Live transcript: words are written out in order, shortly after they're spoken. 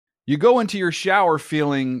You go into your shower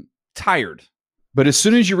feeling tired, but as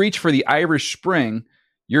soon as you reach for the Irish Spring,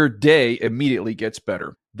 your day immediately gets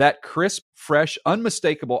better. That crisp, fresh,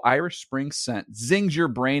 unmistakable Irish Spring scent zings your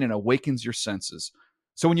brain and awakens your senses.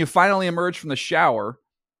 So when you finally emerge from the shower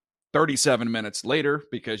 37 minutes later,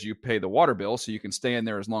 because you pay the water bill so you can stay in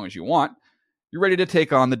there as long as you want, you're ready to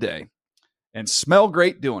take on the day and smell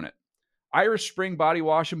great doing it. Irish Spring Body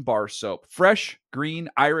Wash and Bar Soap. Fresh, green,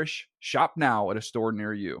 Irish. Shop now at a store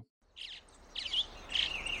near you.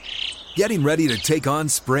 Getting ready to take on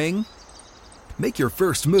spring? Make your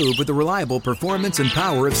first move with the reliable performance and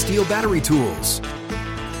power of Steel battery tools.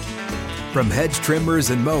 From hedge trimmers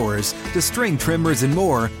and mowers to string trimmers and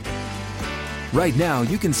more, right now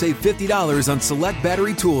you can save $50 on select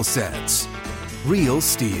battery tool sets. Real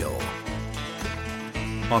Steel.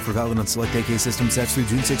 Offer valid on select AK system sets through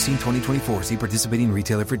June 16, 2024. See participating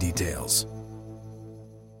retailer for details.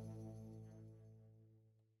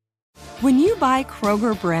 When you buy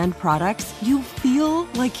Kroger brand products, you feel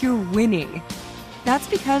like you're winning. That's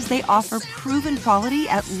because they offer proven quality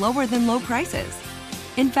at lower than low prices.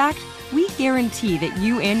 In fact, we guarantee that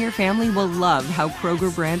you and your family will love how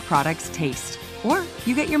Kroger brand products taste, or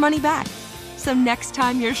you get your money back. So next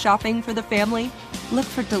time you're shopping for the family, look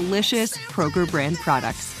for delicious Kroger brand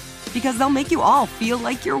products, because they'll make you all feel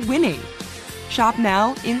like you're winning. Shop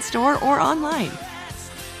now, in-store, or online.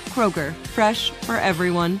 Kroger, fresh for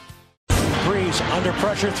everyone. Breeze under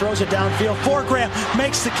pressure, throws it downfield for Graham,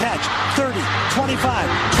 makes the catch. 30, 25,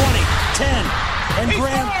 20, 10, and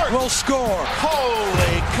Graham will score.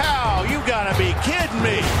 Holy cow, you gotta be kidding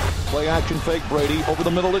me. Play action fake, Brady, over the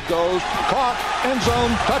middle it goes, caught, end zone,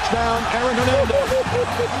 touchdown, Aaron Hernandez.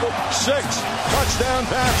 6 touchdown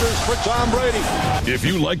passes for Tom Brady. If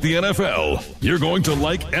you like the NFL, you're going to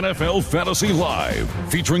like NFL Fantasy Live,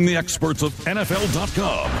 featuring the experts of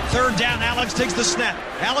NFL.com. Third down, Alex takes the snap.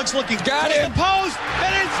 Alex looking, Got him. the post,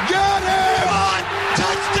 and it's Got him. Come on,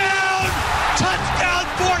 touchdown, touchdown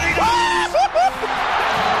 49.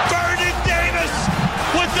 Vernon Davis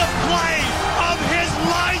with the play of his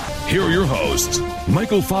life. Here are your hosts,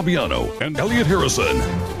 Michael Fabiano and Elliot Harrison.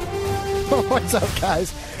 What's up,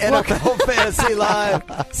 guys? NFL Fantasy Live,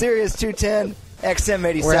 Sirius 210,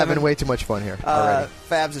 XM87. We're having way too much fun here already.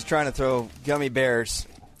 Fabs is trying to throw gummy bears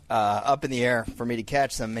up in the air for me to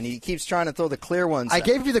catch them, and he keeps trying to throw the clear ones. I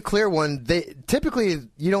gave you the clear one. Typically,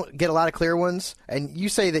 you don't get a lot of clear ones, and you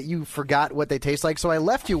say that you forgot what they taste like, so I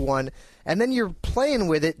left you one, and then you're playing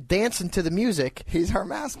with it, dancing to the music. He's our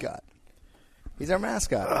mascot.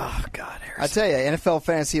 Oh, God, Harrison. I tell you, NFL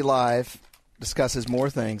Fantasy Live discusses more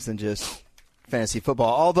things than just fantasy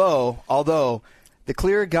football. Although the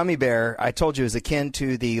clear gummy bear, I told you, is akin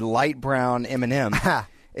to the light brown M&M.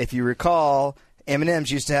 If you recall,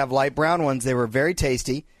 M&Ms used to have light brown ones. They were very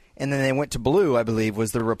tasty, and then they went to blue, I believe,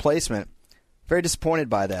 was the replacement. Very disappointed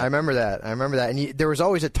by that. I remember that. And there was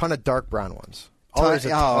always a ton of dark brown ones. Always a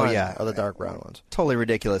ton of the dark brown ones. Totally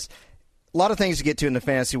ridiculous. A lot of things to get to in the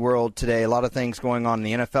fantasy world today. A lot of things going on in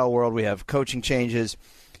the NFL world. We have coaching changes.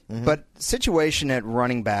 Mm-hmm. But situation at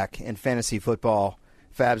running back in fantasy football,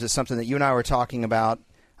 Fabs, is something that you and I were talking about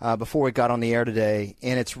before we got on the air today.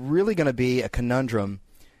 And it's really going to be a conundrum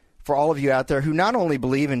for all of you out there who not only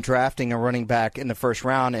believe in drafting a running back in the first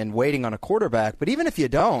round and waiting on a quarterback, but even if you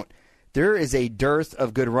don't, there is a dearth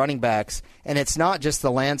of good running backs. And it's not just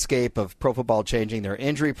the landscape of pro football changing. There are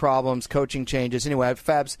injury problems, coaching changes. Anyway,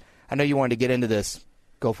 Fabs, I know you wanted to get into this.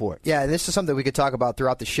 Go for it. Yeah, and this is something we could talk about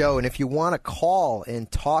throughout the show. And if you want to call and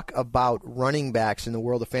talk about running backs in the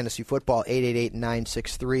world of fantasy football,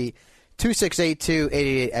 888-963-2682,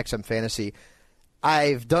 888-XM-FANTASY.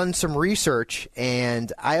 I've done some research,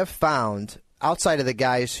 and I have found, outside of the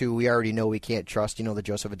guys who we already know we can't trust, the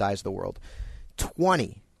Joseph Adai's of the world,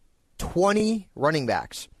 20 running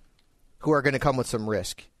backs who are going to come with some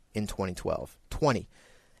risk in 2012. 20.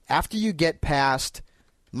 After you get past...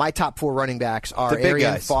 My top 4 running backs are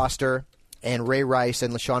Arian Foster and Ray Rice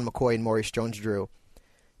and LaShawn McCoy and Maurice Jones-Drew.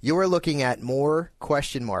 You are looking at more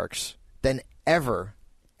question marks than ever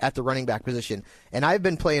at the running back position. And I've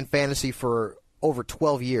been playing fantasy for over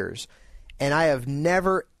 12 years, and I have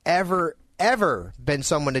never, ever, ever been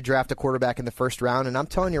someone to draft a quarterback in the first round. And I'm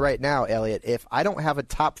telling you right now, Elliot, if I don't have a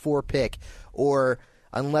top 4 pick, or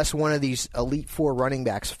unless one of these Elite 4 running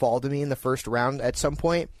backs fall to me in the first round at some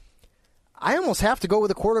point, I almost have to go with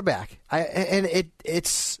a quarterback.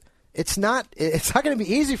 It's not going to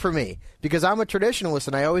be easy for me because I'm a traditionalist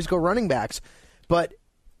and I always go running backs. But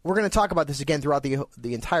we're going to talk about this again throughout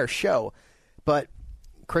the entire show. But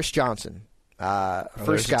Chris Johnson,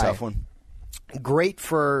 first guy, a tough one. Great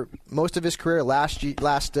for most of his career. Last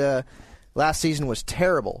season was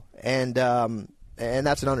terrible, and and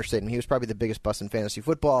that's an understatement. He was probably the biggest bust in fantasy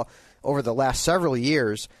football over the last several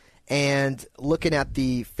years. And looking at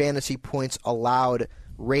the fantasy points allowed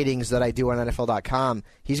ratings that I do on NFL.com,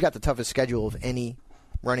 he's got the toughest schedule of any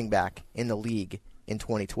running back in the league in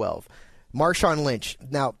 2012. Marshawn Lynch.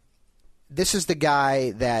 Now, this is the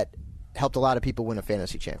guy that helped a lot of people win a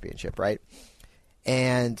fantasy championship, right?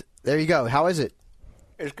 And there you go. How is it?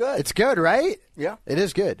 It's good. It's good, right? Yeah. It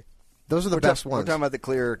is good. Those are the best ones. We're talking about the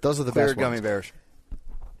clear, Those are the clear best gummy ones. bears.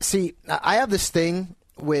 See, I have this thing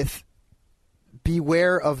with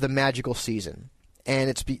beware of the magical season. And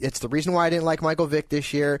it's the reason why I didn't like Michael Vick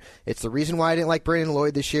this year. It's the reason why I didn't like Brandon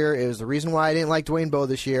Lloyd this year. It was the reason why I didn't like Dwayne Bowe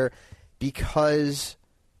this year. Because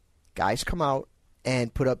guys come out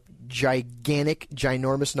and put up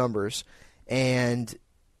ginormous numbers. And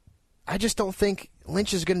I just don't think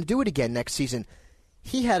Lynch is going to do it again next season.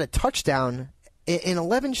 He had a touchdown in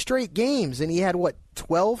 11 straight games, and he had,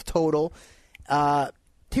 12 total.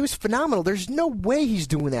 He was phenomenal. There's no way he's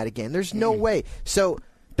doing that again. There's no way. So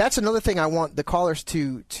that's another thing I want the callers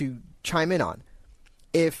to chime in on.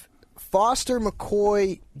 If Foster,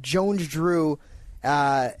 McCoy, Jones-Drew,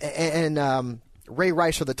 and Ray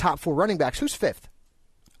Rice are the top 4 running backs, who's 5th?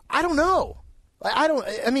 I don't know.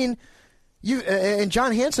 You and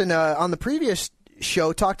John Hansen on the previous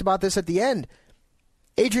show talked about this at the end.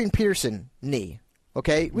 Adrian Peterson, knee.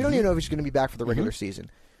 Okay? We don't even know if he's going to be back for the regular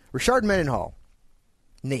season. Rashard Mendenhall,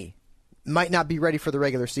 knee. Might not be ready for the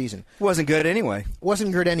regular season. Wasn't good anyway.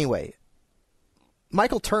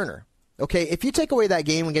 Michael Turner. Okay, if you take away that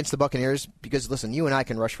game against the Buccaneers, because, listen, you and I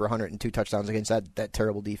can rush for 102 touchdowns against that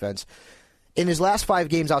terrible defense. In his last 5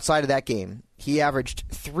 games outside of that game, he averaged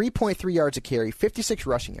 3.3 yards a carry, 56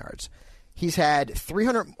 rushing yards. He's had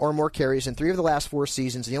 300 or more carries in 3 of the last 4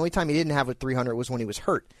 seasons. The only time he didn't have a 300 was when he was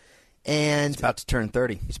hurt. And he's about to turn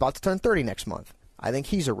 30. He's about to turn 30 next month. I think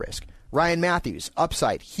he's a risk. Ryan Matthews,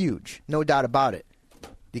 upside, huge. No doubt about it.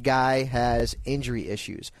 The guy has injury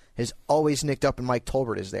issues. Has always nicked up, and Mike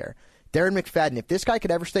Tolbert is there. Darren McFadden, if this guy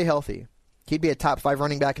could ever stay healthy, he'd be a top 5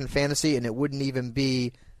 running back in fantasy, and it wouldn't even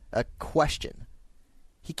be a question.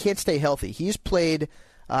 He can't stay healthy. He's played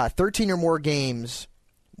 13 or more games,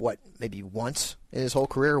 maybe once in his whole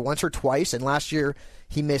career, once or twice, and last year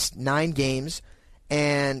he missed 9 games.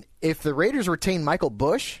 And if the Raiders retain Michael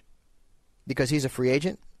Bush, because he's a free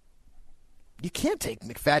agent, you can't take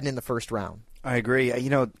McFadden in the first round. I agree.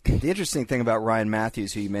 The interesting thing about Ryan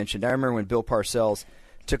Matthews, who you mentioned, I remember when Bill Parcells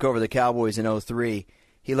took over the Cowboys in 2003,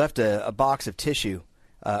 he left a box of tissue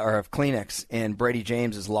or of Kleenex in Brady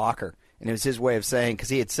James's locker. And it was his way of saying, because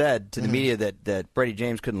he had said to the media that Brady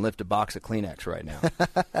James couldn't lift a box of Kleenex right now.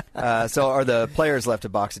 Or the players left a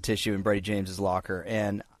box of tissue in Brady James's locker.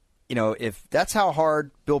 And, if that's how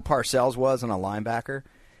hard Bill Parcells was on a linebacker,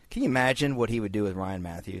 can you imagine what he would do with Ryan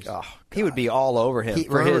Matthews? Oh, he would be all over him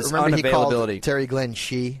for his unavailability. He called Terry Glenn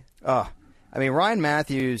she. Ryan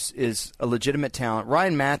Matthews is a legitimate talent.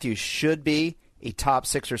 Ryan Matthews should be a top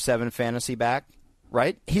 6 or 7 fantasy back,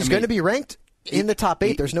 right? He's going to be ranked in the top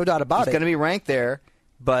 8. There's no doubt about it. He's going to be ranked there,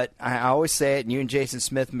 but I always say it, and you and Jason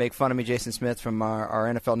Smith make fun of me, Jason Smith from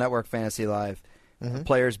our NFL Network Fantasy Live. A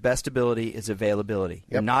player's best ability is availability.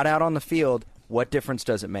 Yep. You're not out on the field. What difference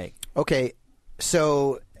does it make? Okay,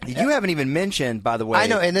 so you haven't even mentioned, by the way. I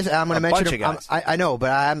know, and I'm going to mention guys. I know,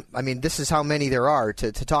 but this is how many there are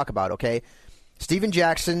to talk about. Okay, Steven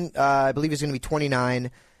Jackson, I believe he's going to be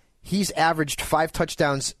 29. He's averaged 5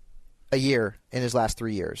 touchdowns a year in his last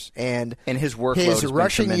 3 years, and his workload his has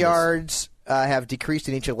rushing been yards have decreased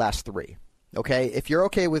in each of the last 3. Okay, if you're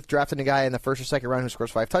okay with drafting a guy in the first or second round who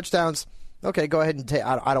scores 5 touchdowns, okay, go ahead and take.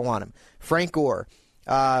 I don't want him. Frank Gore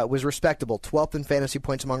was respectable, 12th in fantasy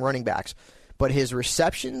points among running backs, but his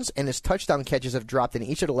receptions and his touchdown catches have dropped in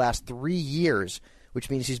each of the last 3 years, which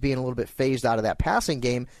means he's being a little bit phased out of that passing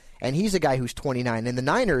game. And he's a guy who's 29. And the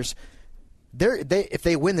Niners, if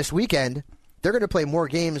they win this weekend, they're going to play more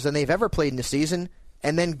games than they've ever played in the season.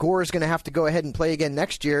 And then Gore is going to have to go ahead and play again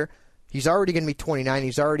next year. He's already going to be 29.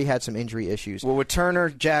 He's already had some injury issues. Well, with Turner,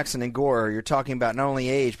 Jackson, and Gore, you're talking about not only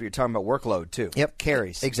age, but you're talking about workload, too. Yep.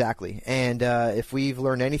 Carries. Exactly. And if we've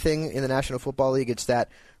learned anything in the National Football League, it's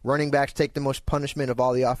that running backs take the most punishment of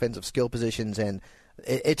all the offensive skill positions, and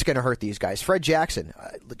it's going to hurt these guys. Fred Jackson,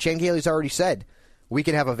 Chan Gailey's already said, we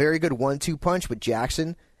can have a very good 1-2 punch with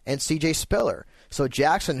Jackson and C.J. Spiller. So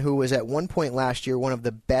Jackson, who was at one point last year one of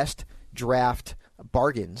the best draft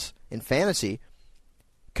bargains in fantasy,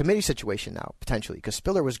 committee situation now, potentially, because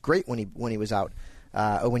Spiller was great when he was out,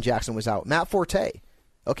 when Jackson was out. Matt Forte,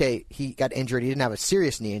 okay, he got injured. He didn't have a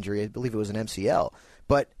serious knee injury. I believe it was an MCL.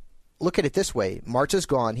 But look at it this way. Martz is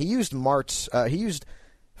gone. He used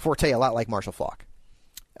Forte a lot like Marshall Faulk.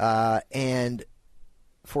 And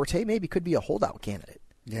Forte maybe could be a holdout candidate.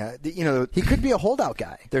 Yeah, he could be a holdout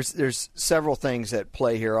guy. There's several things at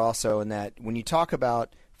play here also, in that when you talk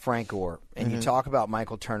about Frank Gore and you talk about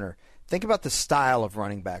Michael Turner, think about the style of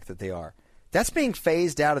running back that they are. That's being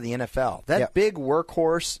phased out of the NFL. That big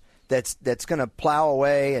workhorse that's going to plow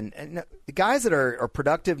away, and the guys that are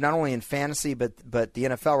productive not only in fantasy but the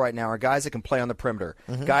NFL right now are guys that can play on the perimeter,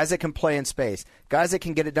 guys that can play in space, guys that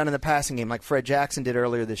can get it done in the passing game like Fred Jackson did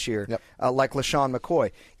earlier this year, like LaShawn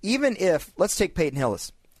McCoy. Even if, let's take Peyton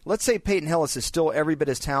Hillis. Let's say Peyton Hillis is still every bit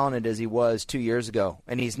as talented as he was 2 years ago,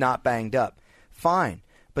 and he's not banged up. Fine.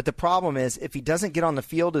 But the problem is, if he doesn't get on the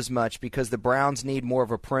field as much because the Browns need more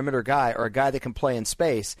of a perimeter guy or a guy that can play in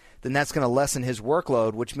space, then that's going to lessen his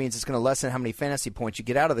workload, which means it's going to lessen how many fantasy points you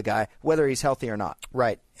get out of the guy, whether he's healthy or not.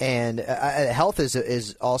 Right. And health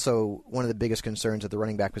is also one of the biggest concerns at the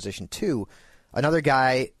running back position, too. Another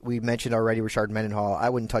guy we mentioned already, Rashard Mendenhall, I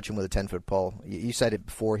wouldn't touch him with a 10-foot pole. You said it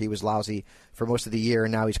before, he was lousy for most of the year,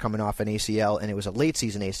 and now he's coming off an ACL, and it was a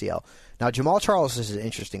late-season ACL. Now, Jamal Charles is an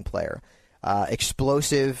interesting player.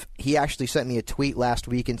 Explosive. He actually sent me a tweet last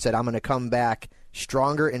week and said, I'm going to come back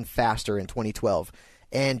stronger and faster in 2012.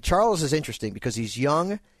 And Charles is interesting because he's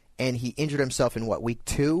young, and he injured himself in, week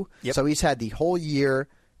 2? Yep. So he's had the whole year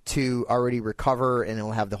to already recover, and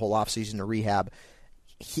he'll have the whole offseason to rehab.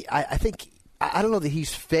 I think, I don't know that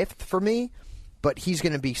he's 5th for me, but he's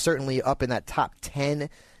going to be certainly up in that top 10.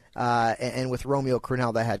 And with Romeo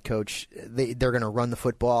Crennel, the head coach, they're going to run the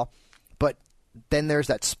football. But then there's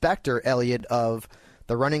that specter, Elliot, of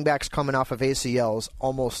the running backs coming off of ACLs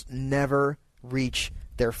almost never reach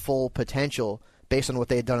their full potential based on what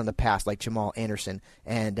they had done in the past, like Jamal Anderson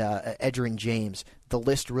and Edgerrin James. The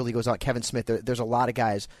list really goes on. Kevin Smith. There's a lot of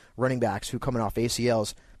guys, running backs, who coming off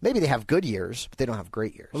ACLs. Maybe they have good years, but they don't have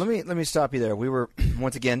great years. Well, let me stop you there. We were,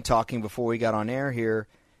 once again, talking before we got on air here,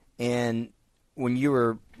 and when you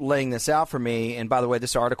were laying this out for me, and by the way,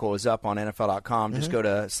 this article is up on NFL.com. Just go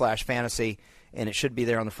to /fantasy, and it should be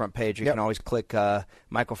there on the front page. You can always click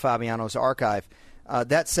Michael Fabiano's archive.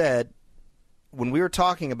 That said, when we were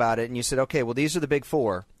talking about it, and you said, okay, well, these are the big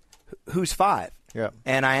 4, who's 5? Yeah.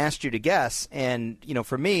 And I asked you to guess, and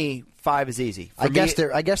for me, 5 is easy. I guess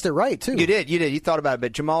they're right too. You did. You thought about it,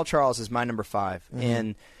 but Jamal Charles is my number 5.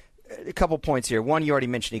 And a couple points here. One, you already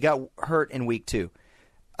mentioned, he got hurt in week 2.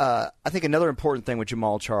 I think another important thing with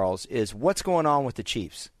Jamal Charles is what's going on with the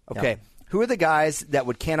Chiefs. Okay. Yeah. Who are the guys that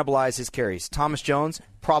would cannibalize his carries? Thomas Jones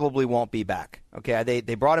probably won't be back. Okay,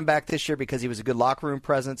 they brought him back this year because he was a good locker room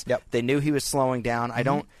presence. Yep. They knew he was slowing down.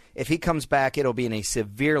 If he comes back, it'll be in a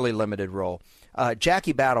severely limited role.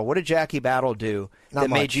 Jackie Battle, what did Jackie Battle do that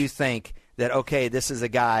made you think that, okay, this is a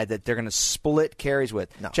guy that they're going to split carries with?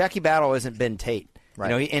 No. Jackie Battle isn't Ben Tate.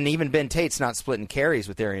 Right. And even Ben Tate's not splitting carries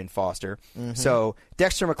with Arian Foster. So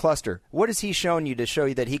Dexter McCluster, what has he shown you to show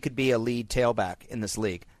you that he could be a lead tailback in this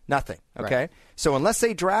league? Nothing. Okay. Right. So unless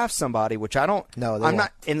they draft somebody, which I don't,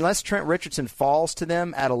 unless Trent Richardson falls to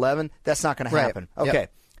them at 11, that's not going to happen. Right. Okay.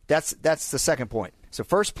 Yep. That's the second point. So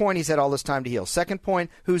first point, he's had all this time to heal. Second point,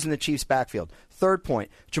 who's in the Chiefs' backfield? Third point,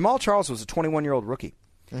 Jamal Charles was a 21-year-old rookie.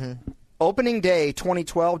 Opening day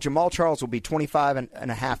 2012, Jamal Charles will be 25 and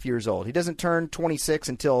a half years old. He doesn't turn 26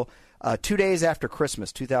 until 2 days after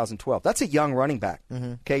Christmas, 2012. That's a young running back.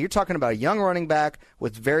 Okay, you're talking about a young running back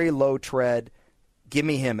with very low tread. Give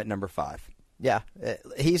me him at number 5. Yeah,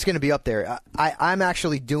 he's going to be up there. I'm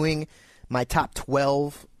actually doing my top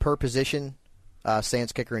 12 per position,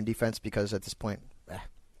 sans, kicker, and defense, because at this point,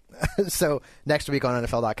 so next week on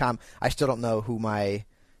NFL.com, I still don't know who my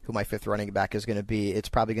 5th running back is going to be. It's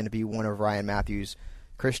probably going to be one of Ryan Matthews,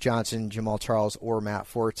 Chris Johnson, Jamal Charles, or Matt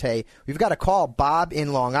Forte. We've got a call, Bob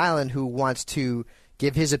in Long Island, who wants to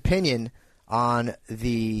give his opinion on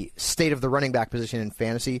the state of the running back position in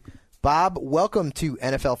fantasy. Bob, welcome to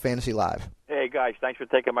NFL Fantasy Live. Hey, guys. Thanks for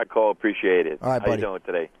taking my call. Appreciate it. All right, buddy. How you doing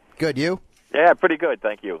today? Good. You? Yeah, pretty good.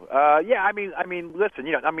 Thank you.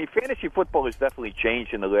 Listen, fantasy football has definitely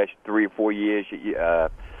changed in the last 3 or 4 years.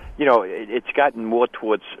 It's gotten more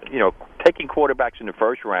towards, taking quarterbacks in the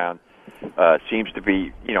first round seems to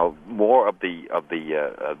be, more of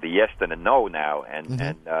the yes than a no now,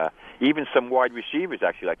 and even some wide receivers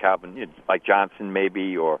actually, like Calvin, like Johnson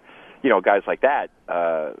maybe, or guys like that.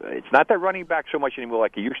 It's not that running back so much anymore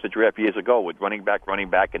like you used to draft years ago with running back,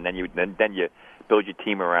 and then you build your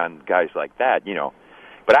team around guys like that.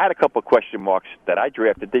 But I had a couple of question marks that I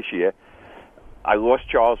drafted this year. I lost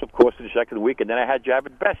Charles, of course, in the second week, and then I had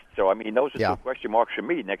Javid Best. So those are 2 question marks for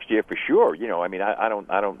me next year for sure.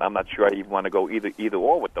 I'm not sure I even want to go either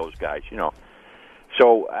or with those guys.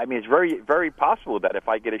 So it's very, very possible that if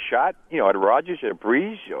I get a shot, at a Rodgers, at a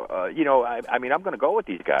Breeze, I'm going to go with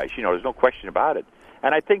these guys. There's no question about it.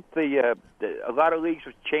 And I think a lot of leagues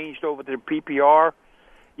have changed over to the PPR.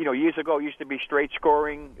 Years ago it used to be straight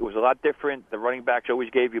scoring. It was a lot different. The running backs always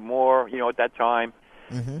gave you more, at that time.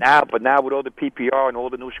 Mm-hmm. Now with all the PPR and all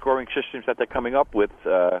the new scoring systems that they're coming up with,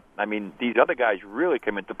 these other guys really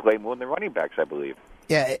come into play more than the running backs, I believe.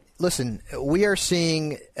 Yeah, listen, we are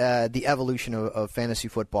seeing the evolution of fantasy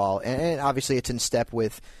football, and obviously it's in step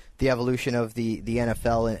with the evolution of the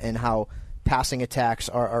NFL and how passing attacks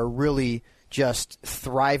are really just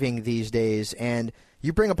thriving these days. And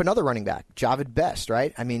you bring up another running back, Jahvid Best,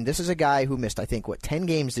 right? I mean, this is a guy who missed, 10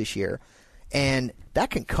 games this year. And that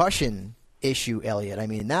concussion issue, Elliot, I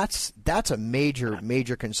mean, that's a major,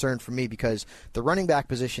 major concern for me because the running back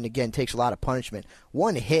position, again, takes a lot of punishment.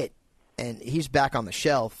 One hit, and he's back on the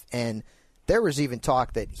shelf, and there was even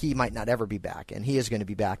talk that he might not ever be back, and he is going to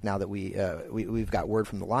be back now that we've got word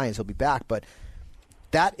from the Lions he'll be back. But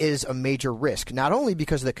that is a major risk, not only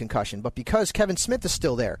because of the concussion, but because Kevin Smith is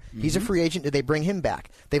still there. Mm-hmm. He's a free agent. Did they bring him back?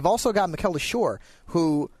 They've also got Mikel Leshore,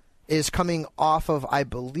 who is coming off of, I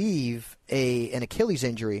believe, an Achilles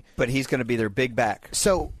injury. But he's going to be their big back.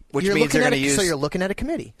 So which means they're going to use. So you're looking at a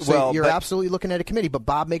committee. So you're absolutely looking at a committee. But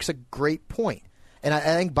Bob makes a great point, and I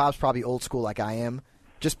think Bob's probably old school like I am,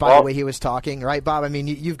 just by the way he was talking, right, Bob? I mean,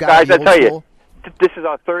 you've got guys, the old school. This is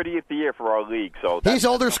our 30th year for our league, so he's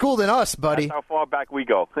older school than us, buddy. That's how far back we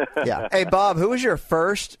go. Yeah. Hey, Bob, who was your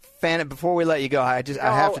first before we let you go? I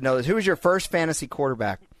have to know this. Who was your first fantasy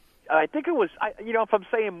quarterback? I think it was. If I'm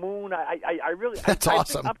saying Moon, I really. That's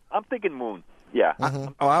awesome. I'm thinking Moon. Yeah.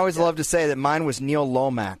 Mm-hmm. I always love to say that mine was Neil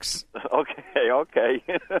Lomax. Okay.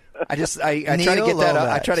 I try to get that out.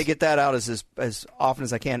 I try to get that out as often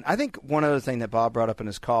as I can. I think one other thing that Bob brought up in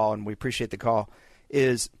his call, and we appreciate the call,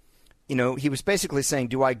 is. He was basically saying,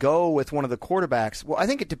 do I go with one of the quarterbacks? Well, I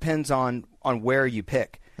think it depends on where you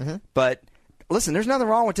pick. Mm-hmm. But, listen, there's nothing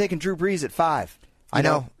wrong with taking Drew Brees at 5. I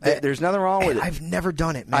know. There's nothing wrong with it. I've never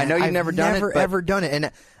done it, man. I know you've never done it. Ever done it.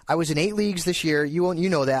 And I was in 8 leagues this year. You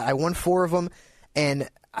know that. I won 4 of them. And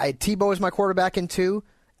Tebow was my quarterback in 2.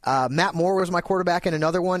 Matt Moore was my quarterback in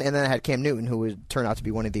another one. And then I had Cam Newton, who would turn out to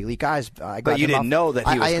be one of the elite guys. But you didn't know that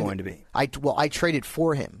he was going to be. I traded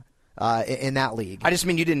for him. In that league. I just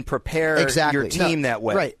mean you didn't prepare your team that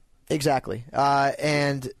way. Right, exactly.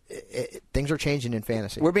 And things are changing in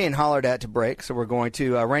fantasy. We're being hollered at to break, so we're going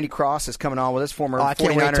to. Randy Cross is coming on with us, former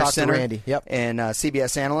 49ers center Randy. Yep. And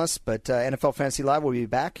CBS analyst. But NFL Fantasy Live will be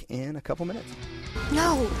back in a couple minutes.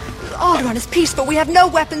 No, Alderaan is peaceful. We have no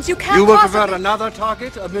weapons. You can't You will prefer another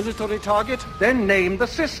target, a military target? Then name the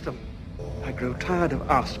system. I grow tired of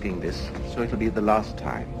asking this, so it'll be the last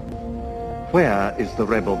time. Where is the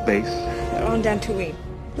rebel base? They're on Dantooine.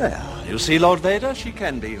 There, you see, Lord Vader, she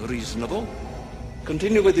can be reasonable.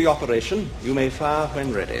 Continue with the operation. You may fire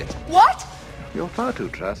when ready. What? You're far too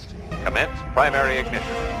trusting. Commence primary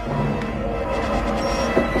ignition.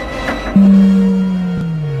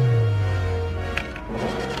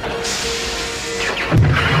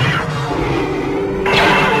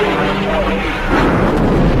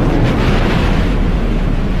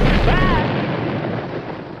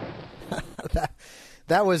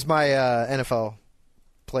 That was my NFL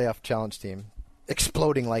playoff challenge team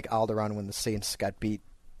exploding like Alderaan when the Saints got beat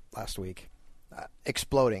last week.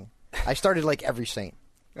 Exploding. I started like every Saint.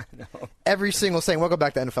 I know. Every single Saint. Welcome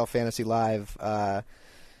back to NFL Fantasy Live.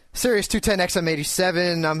 Sirius 210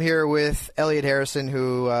 XM87. I'm here with Elliot Harrison,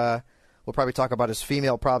 who we'll probably talk about his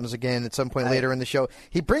female problems again at some point later in the show.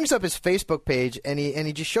 He brings up his Facebook page, and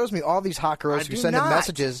he just shows me all these hot girls who send him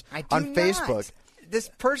messages on Facebook. This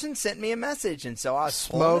person sent me a message, and so I was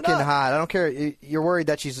smoking hot. I don't care. You're worried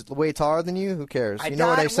that she's way taller than you? Who cares? You know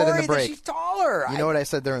what I said in the break. She's taller. You know what I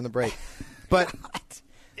said during the break. But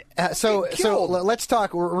so let's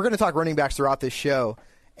talk. We're going to talk running backs throughout this show,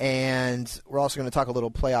 and we're also going to talk a little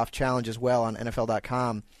playoff challenge as well on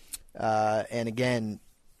NFL.com. And again,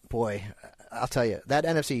 boy, I'll tell you, that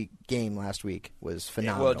NFC game last week was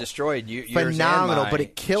phenomenal. Well, it destroyed you. Phenomenal, but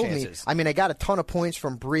it killed me. I mean, I got a ton of points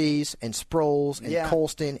from Breeze and Sproles and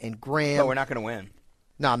Colston and Graham. But we're not going to win.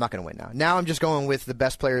 No, I'm not going to win now. Now I'm just going with the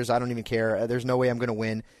best players. I don't even care. There's no way I'm going to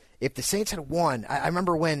win. If the Saints had won, I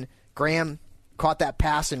remember when Graham caught that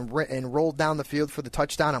pass and rolled down the field for the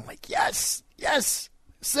touchdown. I'm like, yes.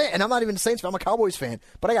 And I'm not even a Saints fan. I'm a Cowboys fan.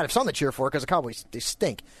 But I got something to cheer for because the Cowboys, they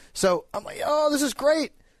stink. So I'm like, oh, this is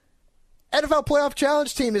great. NFL Playoff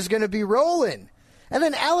Challenge team is going to be rolling. And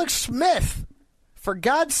then Alex Smith, for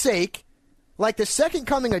God's sake, like the second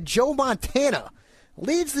coming of Joe Montana,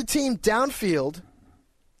 leads the team downfield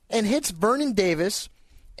and hits Vernon Davis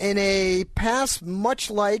in a pass much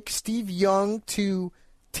like Steve Young to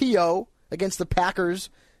T.O. against the Packers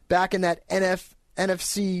back in that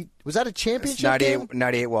NFC, was that a championship game?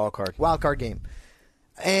 98 wild card. Wild card game.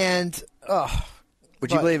 And,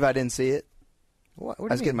 would you believe I didn't see it? What I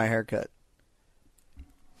was getting my hair cut.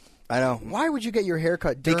 I know. Why would you get your hair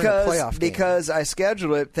cut during a playoff game? Because I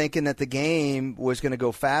scheduled it thinking that the game was going to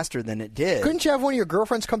go faster than it did. Couldn't you have one of your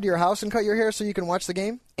girlfriends come to your house and cut your hair so you can watch the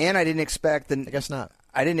game? And I didn't expect I guess not.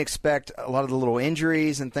 I didn't expect a lot of the little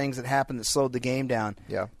injuries and things that happened that slowed the game down.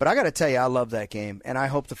 Yeah. But I got to tell you, I love that game, and I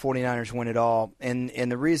hope the 49ers win it all. And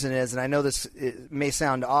the reason is, and I know this may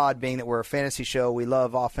sound odd being that we're a fantasy show, we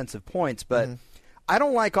love offensive points, but I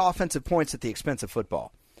don't like offensive points at the expense of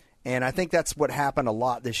football. And I think that's what happened a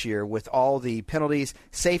lot this year with all the penalties.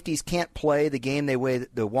 Safeties can't play the game the way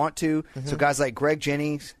they want to. So guys like Greg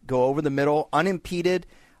Jennings go over the middle, unimpeded.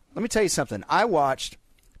 Let me tell you something. I watched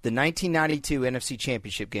the 1992 NFC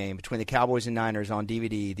Championship game between the Cowboys and Niners on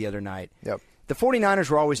DVD the other night. Yep. The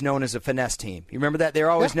 49ers were always known as a finesse team. You remember that? They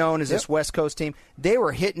were always known as this West Coast team. They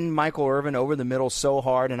were hitting Michael Irvin over the middle so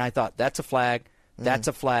hard, and I thought, that's a flag. That's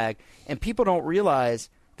a flag. And people don't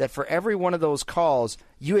realize that for every one of those calls,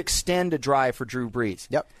 you extend a drive for Drew Brees.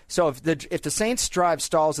 Yep. So if the Saints drive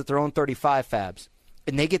stalls at their own 35, Fabs,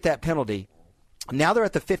 and they get that penalty, now they're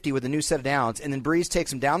at the 50 with a new set of downs, and then Brees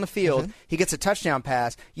takes him down the field. He gets a touchdown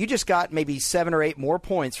pass. You just got maybe 7 or 8 more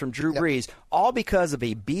points from Drew Brees, all because of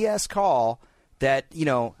a BS call that,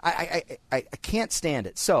 I can't stand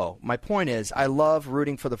it. So my point is, I love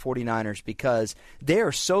rooting for the 49ers because they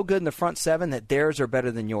are so good in the front seven that theirs are better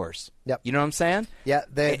than yours. Yep. You know what I'm saying? Yeah.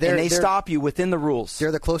 They stop you within the rules.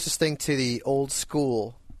 They're the closest thing to the old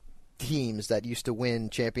school teams that used to win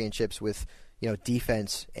championships with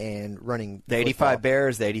defense and running. The 85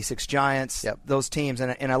 Bears, the 86 Giants, those teams,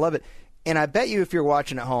 and I love it. And I bet you if you're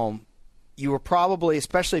watching at home, you were probably,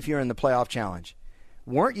 especially if you're in the playoff challenge,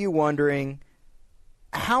 weren't you wondering,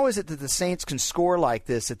 how is it that the Saints can score like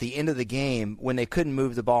this at the end of the game when they couldn't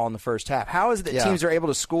move the ball in the first half? How is it that teams are able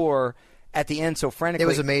to score at the end so frantically? It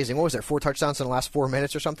was amazing. What was it, 4 touchdowns in the last 4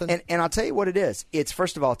 minutes or something? And I'll tell you what it is. It's,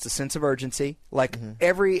 first of all, it's a sense of urgency. Like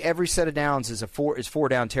every set of downs is 4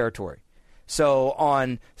 down territory. So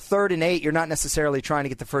on 3rd and 8, you're not necessarily trying to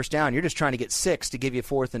get the first down. You're just trying to get 6 to give you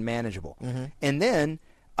 4th and manageable. And then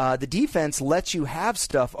the defense lets you have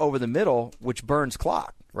stuff over the middle, which burns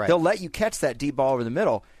clock. Right. They'll let you catch that deep ball over the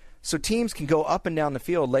middle. So teams can go up and down the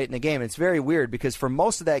field late in the game. It's very weird because for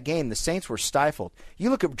most of that game, the Saints were stifled. You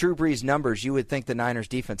look at Drew Brees' numbers, you would think the Niners'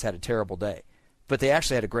 defense had a terrible day. But they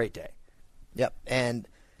actually had a great day. Yep. And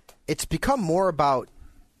it's become more about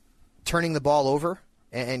turning the ball over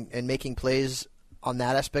and making plays on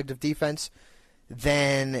that aspect of defense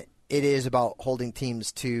than it is about holding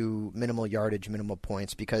teams to minimal yardage, minimal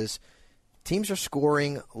points, because teams are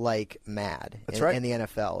scoring like mad in the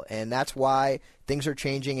NFL, and that's why things are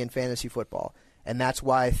changing in fantasy football, and that's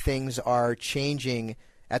why things are changing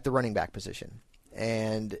at the running back position.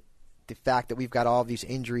 And the fact that we've got all of these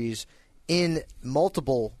injuries in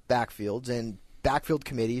multiple backfields and backfield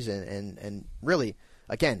committees and really,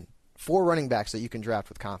 again, 4 running backs that you can draft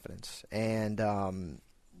with confidence, and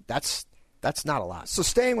that's not a lot. So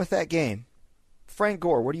staying with that game, Frank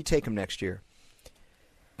Gore, where do you take him next year?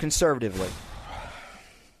 Conservatively,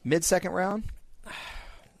 mid-second round, a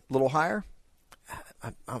little higher.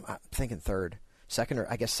 I'm thinking second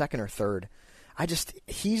or third. I guess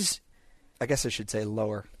I should say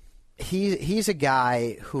lower. He's a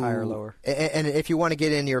guy who higher or lower. And if you want to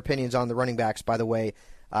get in your opinions on the running backs, by the way,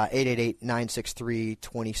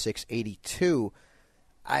 888-963-2682.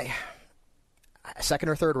 Second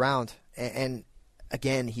or third round, and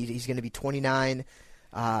again, he's going to be 29.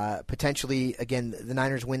 Potentially, again, the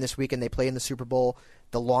Niners win this week and they play in the Super Bowl,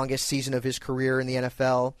 the longest season of his career in the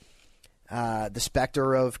NFL. The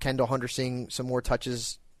specter of Kendall Hunter seeing some more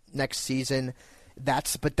touches next season.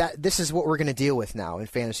 This is what we're going to deal with now in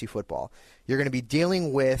fantasy football. You're going to be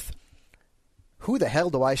dealing with who the hell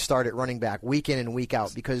do I start at running back week in and week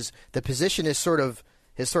out, because the position has sort of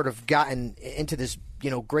gotten into this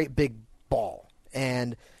great big ball,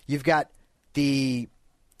 and you've got the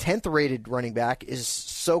 10th rated running back is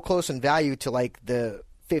so close in value to like the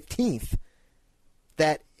 15th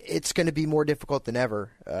that it's going to be more difficult than ever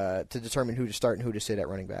to determine who to start and who to sit at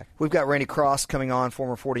running back. We've got Randy Cross coming on,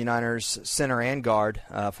 former 49ers center and guard,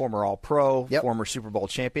 former All-Pro, former Super Bowl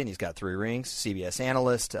champion. He's got 3 rings, CBS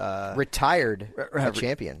analyst. Retired a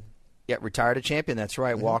champion. Yeah, retired a champion, that's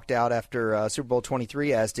right. Walked out after Super Bowl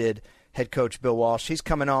 23, as did head coach Bill Walsh. He's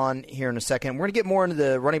coming on here in a second. We're going to get more into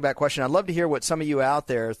the running back question. I'd love to hear what some of you out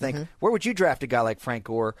there think. Where would you draft a guy like Frank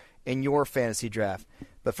Gore in your fantasy draft?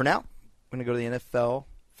 But for now, we're going to go to the NFL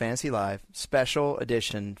Fantasy Live special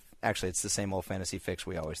edition. Actually, it's the same old fantasy fix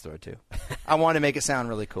we always throw to. I want to make it sound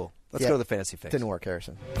really cool. Let's go to the fantasy fix. Didn't work,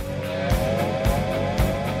 Harrison.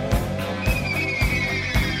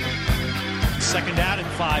 Second down and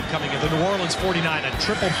 5 coming in. The New Orleans 49, a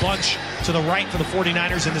triple bunch to the right for the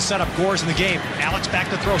 49ers in the setup. Gore's in the game. Alex back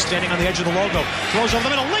to throw, standing on the edge of the logo. Throws over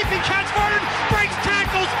the middle, leaping catch, Martin breaks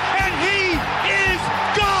tackles, and he is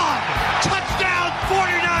gone! Touchdown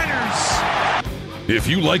 49ers! If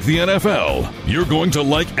you like the NFL, you're going to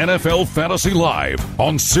like NFL Fantasy Live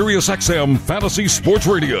on SiriusXM Fantasy Sports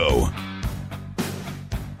Radio.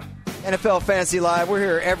 NFL Fantasy Live, we're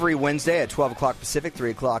here every Wednesday at 12 o'clock Pacific,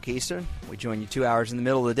 3 o'clock Eastern. We join you 2 hours in the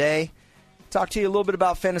middle of the day, talk to you a little bit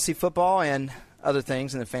about fantasy football and other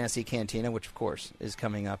things in the Fantasy Cantina, which, of course, is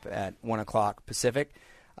coming up at 1 o'clock Pacific.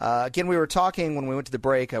 Again, we were talking when we went to the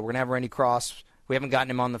break. We're going to have Randy Cross. We haven't gotten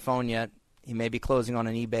him on the phone yet. He may be closing on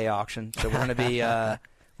an eBay auction, so we're going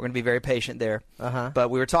to be very patient there. But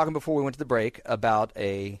we were talking before we went to the break about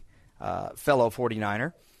a fellow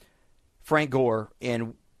 49er, Frank Gore,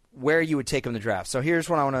 and where you would take him in the draft. So here's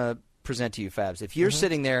what I want to present to you, Fabs. If you're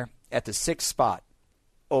sitting there at the 6th spot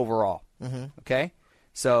overall, okay?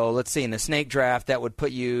 So let's see, in the snake draft, that would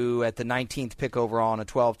put you at the 19th pick overall on a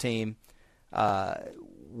 12-team.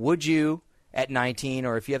 Would you, at 19,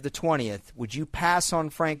 or if you have the 20th, would you pass on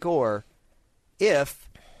Frank Gore if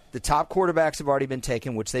the top quarterbacks have already been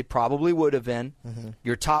taken, which they probably would have been?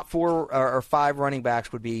 Your top 4 or 5 running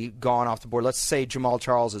backs would be gone off the board. Let's say Jamal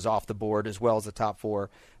Charles is off the board as well as the top 4.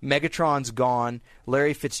 Megatron's gone.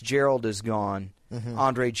 Larry Fitzgerald is gone.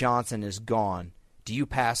 Andre Johnson is gone. Do you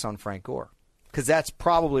pass on Frank Gore? Because that's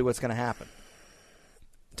probably what's going to happen.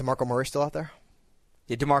 DeMarco Murray still out there?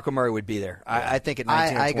 Yeah, DeMarco Murray would be there. I think at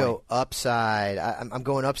 19 or 20. I go upside. I'm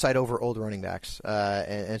going upside over old running backs.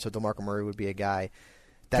 And so DeMarco Murray would be a guy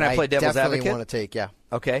that Can I play devil's definitely advocate? want to take, yeah.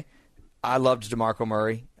 Okay. I loved DeMarco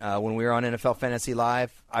Murray. When we were on NFL Fantasy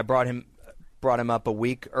Live, I brought him up a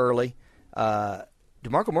week early.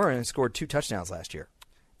 DeMarco Murray scored 2 touchdowns last year.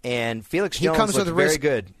 And Felix Jones looked very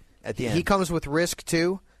good at the end. He comes with risk,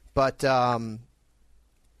 too, but I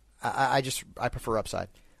prefer upside.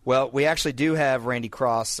 Well, we actually do have Randy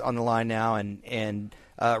Cross on the line now. And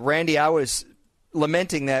Randy, I was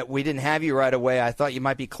lamenting that we didn't have you right away. I thought you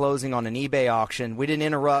might be closing on an eBay auction. We didn't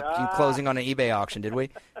interrupt you closing on an eBay auction, did we?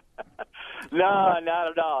 No, not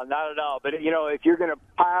at all. Not at all. But, if you're going to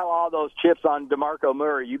pile all those chips on DeMarco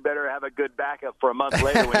Murray, you better have a good backup for a month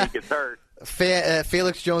later when he gets hurt.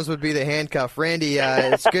 Felix Jones would be the handcuff. Randy,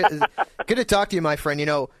 it's good to talk to you, my friend.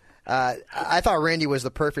 I thought Randy was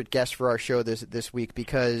the perfect guest for our show this week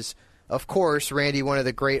because, of course, Randy, one of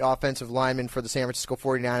the great offensive linemen for the San Francisco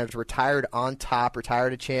 49ers, retired on top,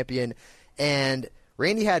 retired a champion, and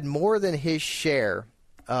Randy had more than his share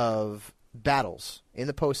of battles in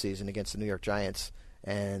the postseason against the New York Giants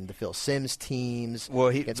and the Phil Simms teams,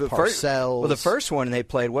 against Parcells. The first one they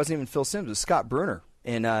played wasn't even Phil Simms. It was Scott Bruner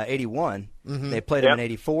in 81. They played him in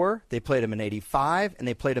 84. They played him in 85. And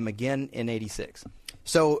they played him again in 86.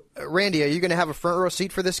 So, Randy, are you going to have a front row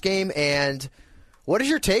seat for this game? And what is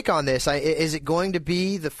your take on this? Is it going to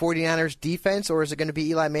be the 49ers defense, or is it going to be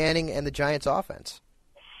Eli Manning and the Giants offense?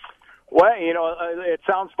 Well, it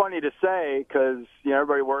sounds funny to say because,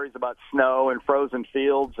 everybody worries about snow and frozen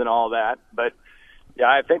fields and all that. But, yeah,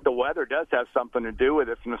 I think the weather does have something to do with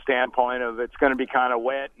it from the standpoint of it's going to be kind of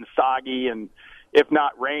wet and soggy and, if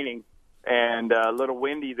not raining, and a little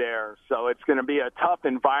windy there. So it's going to be a tough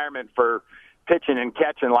environment for pitching and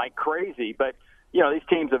catching like crazy. But, these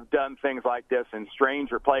teams have done things like this in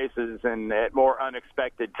stranger places and at more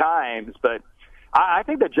unexpected times. But I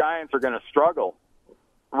think the Giants are going to struggle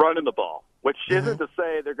running the ball, which isn't to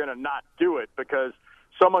say they're going to not do it, because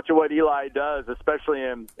so much of what Eli does, especially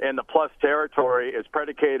in the plus territory, is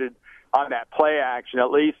predicated on that play action. At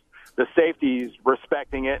least the safety's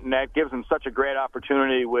respecting it, and that gives them such a great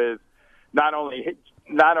opportunity with not only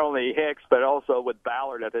Hicks, but also with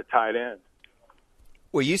Ballard at the tight end.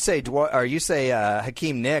 Well, you say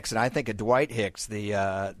Hakeem Nicks, and I think of Dwight Hicks, the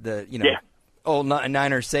old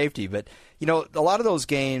Niner safety. But a lot of those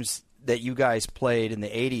games that you guys played in the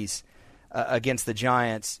 80s against the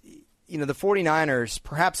Giants, the 49ers,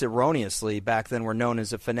 perhaps erroneously back then, were known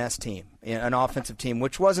as a finesse team, an offensive team,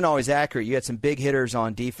 which wasn't always accurate. You had some big hitters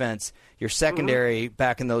on defense. Your secondary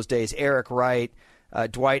back in those days, Eric Wright,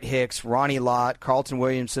 Dwight Hicks, Ronnie Lott, Carlton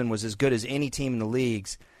Williamson was as good as any team in the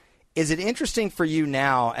leagues. Is it interesting for you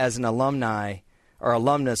now as an alumni or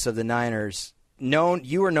alumnus of the Niners,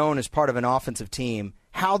 you were known as part of an offensive team,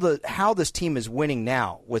 how this team is winning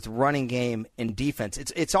now with running game and defense?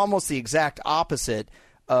 It's almost the exact opposite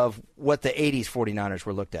of what the 80s 49ers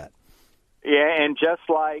were looked at. Yeah, and just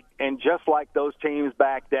like those teams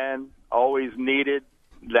back then always needed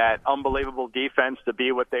that unbelievable defense to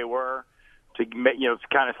be what they were, to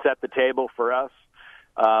kind of set the table for us.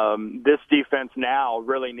 This defense now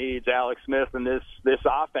really needs Alex Smith and this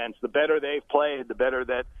offense. The better they've played, the better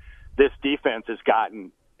that this defense has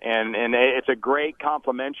gotten. And it's a great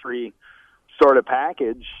complementary sort of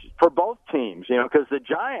package for both teams, because the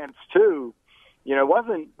Giants, too,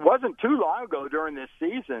 wasn't too long ago during this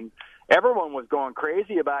season, everyone was going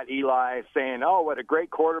crazy about Eli, saying, oh, what a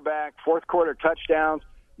great quarterback, fourth quarter touchdowns.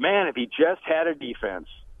 Man, if he just had a defense.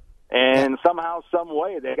 And somehow, some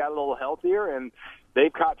way, they got a little healthier, and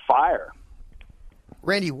they've caught fire.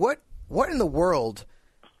 Randy, what in the world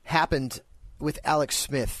happened with Alex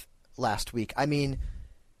Smith last week? I mean,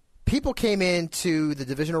 people came into the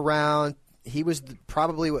divisional round. He was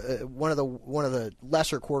probably one of the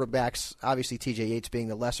lesser quarterbacks, obviously T.J. Yates being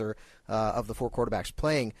the lesser of the four quarterbacks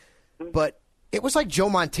playing. But it was like Joe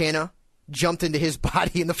Montana jumped into his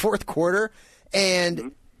body in the fourth quarter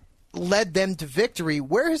and led them to victory.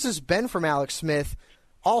 Where has this been from Alex Smith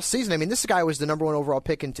all season? I mean, this guy was the number one overall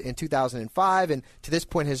pick in 2005 and to this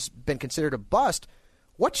point has been considered a bust.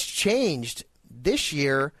 What's changed this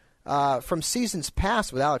year from seasons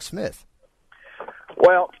past with Alex Smith?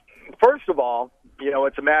 Well, first of all,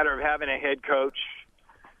 it's a matter of having a head coach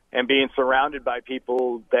and being surrounded by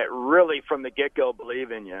people that really from the get-go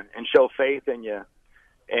believe in you and show faith in you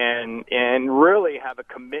and really have a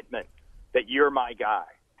commitment that you're my guy.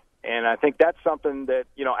 And I think that's something that,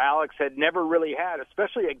 Alex had never really had,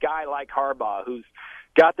 especially a guy like Harbaugh who's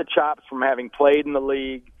got the chops from having played in the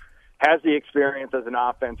league, has the experience as an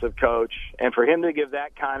offensive coach, and for him to give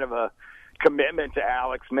that kind of a commitment to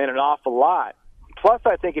Alex meant an awful lot. Plus,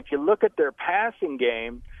 I think if you look at their passing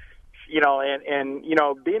game,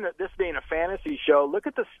 this being a fantasy show, look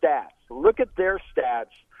at the stats. Look at their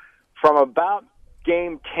stats from about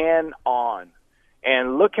game 10 on.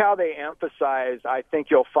 And look how they emphasize, I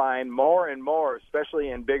think you'll find more and more,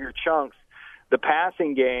 especially in bigger chunks, the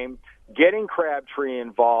passing game, getting Crabtree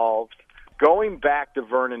involved, going back to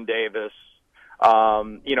Vernon Davis.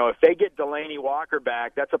 If they get Delaney Walker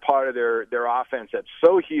back, that's a part of their offense that's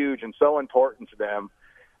so huge and so important to them.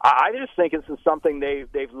 I just think this is something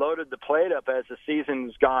they've loaded the plate up as the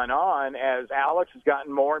season's gone on, as Alex has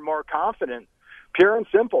gotten more and more confident. Pure and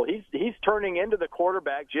simple. He's turning into the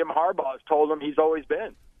quarterback Jim Harbaugh has told him he's always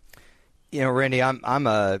been. Randy, I'm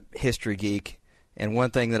a history geek, and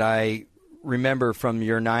one thing that I remember from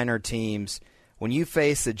your Niner teams, when you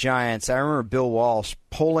face the Giants, I remember Bill Walsh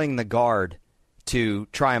pulling the guard to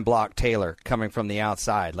try and block Taylor coming from the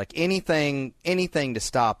outside, like anything to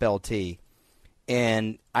stop LT.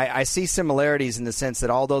 And I see similarities in the sense that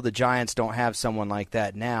although the Giants don't have someone like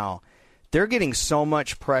that now, they're getting so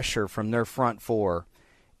much pressure from their front four.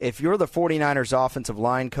 If you're the 49ers offensive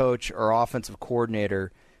line coach or offensive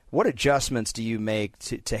coordinator, what adjustments do you make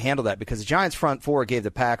to handle that? Because the Giants front four gave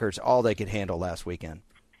the Packers all they could handle last weekend.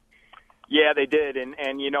 Yeah, they did. And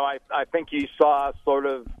I think you saw sort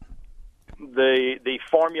of the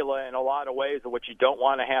formula in a lot of ways of what you don't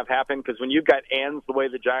want to have happen, because when you've got ends the way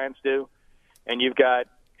the Giants do, and you've got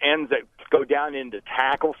ends that go down into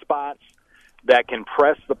tackle spots that can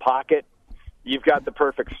press the pocket, you've got the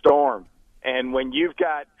perfect storm. And when you've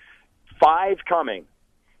got five coming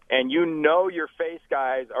and your face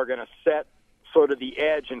guys are going to set sort of the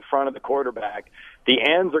edge in front of the quarterback, the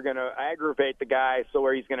ends are going to aggravate the guy so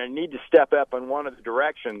where he's going to need to step up in one of the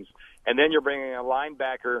directions, and then you're bringing a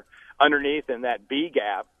linebacker underneath in that B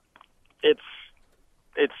gap.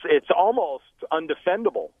 It's almost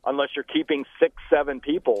undefendable unless you're keeping 6-7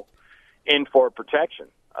 people in for protection.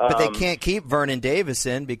 But they can't keep Vernon Davis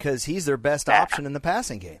in because he's their best option in the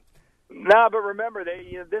passing game. No, but remember, this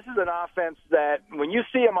is an offense that when you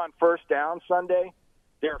see them on first down Sunday,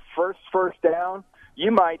 their first down,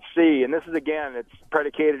 you might see, and this is, again, it's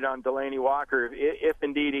predicated on Delaney Walker, if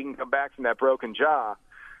indeed he can come back from that broken jaw,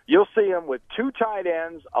 you'll see him with two tight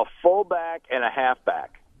ends, a fullback, and a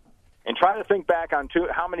halfback. And try to think back on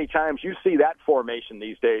how many times you see that formation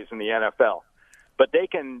these days in the NFL. But they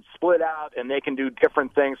can split out and they can do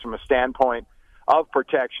different things from a standpoint of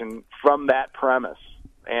protection from that premise.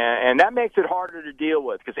 And that makes it harder to deal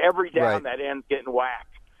with because every down that end's getting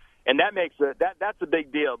whacked. And that makes that's a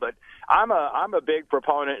big deal. But I'm a big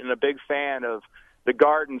proponent and a big fan of the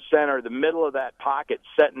guard and center, the middle of that pocket,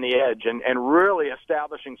 setting the edge and really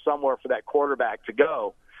establishing somewhere for that quarterback to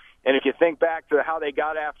go. And if you think back to how they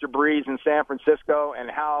got after Breeze in San Francisco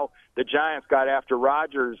and how the Giants got after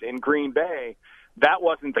Rodgers in Green Bay, that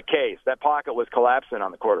wasn't the case. That pocket was collapsing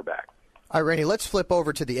on the quarterback. All right, Randy, let's flip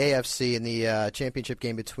over to the AFC in the championship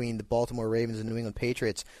game between the Baltimore Ravens and the New England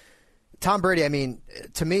Patriots. Tom Brady, I mean,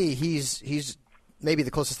 to me, he's maybe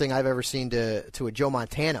the closest thing I've ever seen to a Joe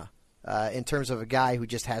Montana in terms of a guy who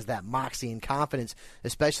just has that moxie and confidence,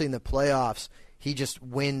 especially in the playoffs. He just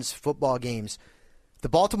wins football games. The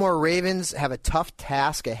Baltimore Ravens have a tough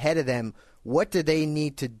task ahead of them. What do they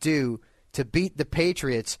need to do to beat the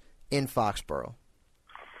Patriots in Foxborough?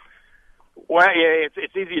 Well, yeah,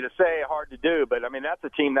 it's easy to say, hard to do, but I mean that's a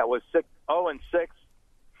team that was 0-6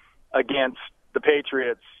 against the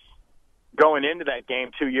Patriots going into that game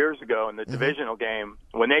 2 years ago in the divisional game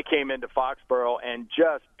when they came into Foxborough and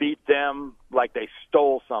just beat them like they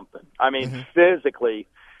stole something. I mean, physically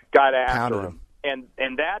got after them.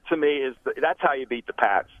 And that to me that's how you beat the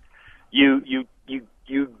Pats. You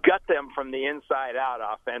gut them from the inside out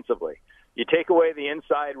offensively. You take away the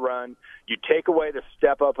inside run, you take away the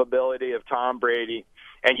step-up ability of Tom Brady,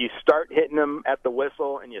 and you start hitting them at the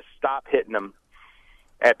whistle and you stop hitting them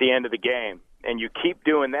at the end of the game. And you keep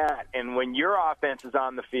doing that. And when your offense is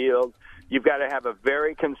on the field, you've got to have a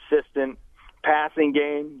very consistent passing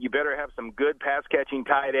game. You better have some good pass-catching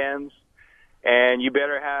tight ends. And you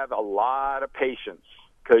better have a lot of patience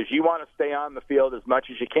because you want to stay on the field as much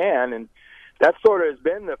as you can. And that sort of has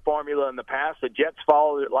been the formula in the past. The Jets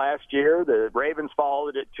followed it last year. The Ravens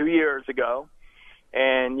followed it 2 years ago.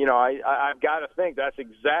 And, you know, I've got to think that's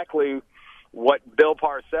exactly what Bill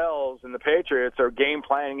Parcells and the Patriots are game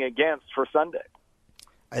planning against for Sunday.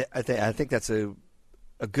 I think that's a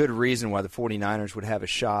good reason why the 49ers would have a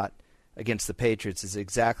shot against the Patriots is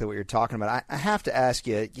exactly what you're talking about. I have to ask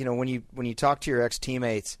you, you know, when you talk to your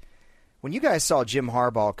ex-teammates, when you guys saw Jim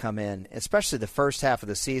Harbaugh come in, especially the first half of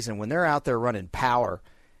the season, when they're out there running power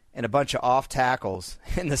and a bunch of off tackles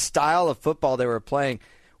and the style of football they were playing,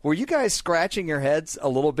 were you guys scratching your heads a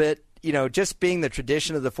little bit, you know, just being the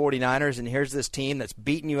tradition of the 49ers and here's this team that's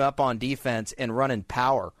beating you up on defense and running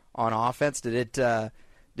power on offense? Did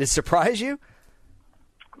it surprise you?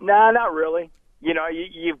 No, not really. You know,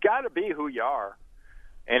 you've got to be who you are.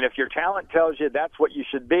 And if your talent tells you that's what you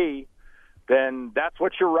should be, then that's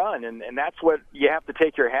what you run. And that's what you have to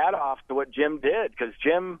take your hat off to what Jim did, because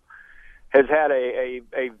Jim has had a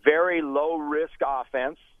very low-risk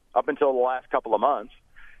offense up until the last couple of months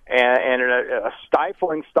and a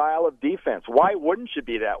stifling style of defense. Why wouldn't you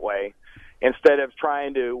be that way instead of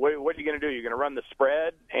trying to, what are you going to do? You're going to run the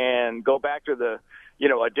spread and go back to the, you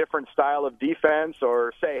know, a different style of defense,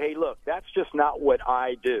 or say, hey, look, that's just not what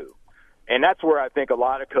I do. And that's where I think a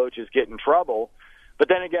lot of coaches get in trouble. But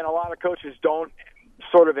then again, a lot of coaches don't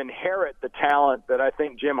sort of inherit the talent that I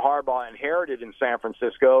think Jim Harbaugh inherited in San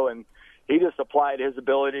Francisco, and he just applied his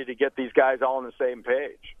ability to get these guys all on the same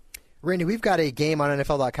page. Randy, we've got a game on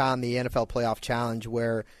NFL.com, the NFL Playoff Challenge,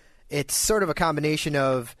 where it's sort of a combination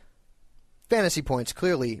of fantasy points,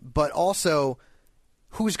 clearly, but also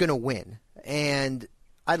who's going to win. And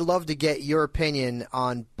I'd love to get your opinion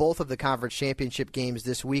on both of the conference championship games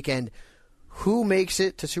this weekend. Who makes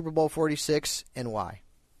it to Super Bowl 46 and why?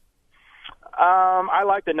 I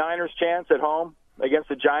like the Niners' chance at home against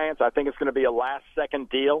the Giants. I think it's going to be a last-second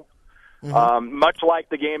deal, much like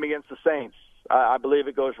the game against the Saints. I believe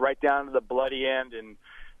it goes right down to the bloody end, and,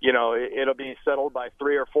 you know, it'll be settled by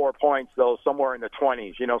 3 or 4 points, though, somewhere in the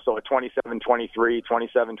 20s, you know, so a 27-23,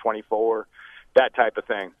 27-24, that type of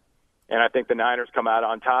thing. And I think the Niners come out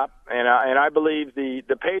on top. And I believe the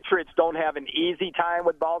Patriots don't have an easy time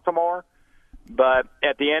with Baltimore, but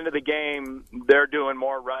at the end of the game, they're doing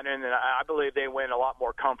more running, and I believe they win a lot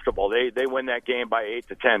more comfortable. They win that game by 8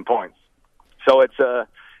 to 10 points. So it's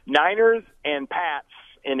Niners and Pats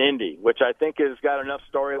in Indy, which I think has got enough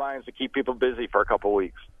storylines to keep people busy for a couple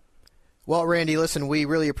weeks. Well, Randy, listen, we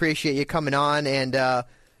really appreciate you coming on. And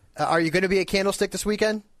are you going to be at Candlestick this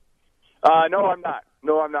weekend? No, I'm not.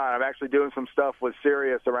 I'm actually doing some stuff with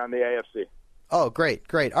Sirius around the AFC. Oh, great.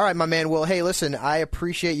 All right, my man. Well, hey, listen, I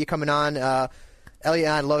appreciate you coming on. Elliot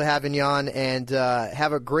and I love having you on, and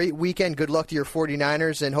have a great weekend. Good luck to your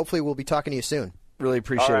 49ers, and hopefully we'll be talking to you soon. Really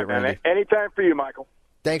appreciate it, Randy. Man. Anytime for you, Michael.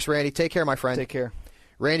 Thanks, Randy. Take care, my friend. Take care.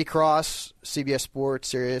 Randy Cross, CBS Sports,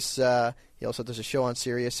 Sirius. He also does a show on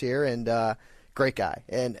Sirius here, and great guy.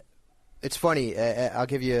 And it's funny. I'll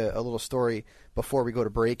give you a little story before we go to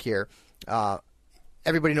break here.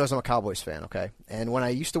 Everybody knows I'm a Cowboys fan, okay? And when I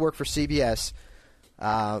used to work for CBS,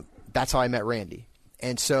 that's how I met Randy.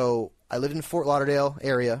 And so I lived in the Fort Lauderdale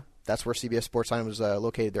area. That's where CBS Sportsline was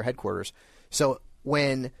located, their headquarters. So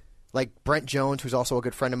when, like, Brent Jones, who's also a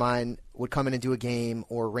good friend of mine, would come in and do a game,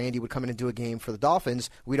 or Randy would come in and do a game for the Dolphins,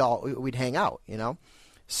 we'd hang out, you know?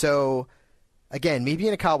 So, again, me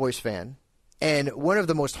being a Cowboys fan, and one of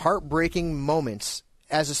the most heartbreaking moments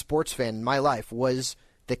as a sports fan in my life was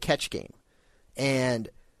the catch game. And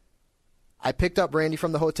I picked up Randy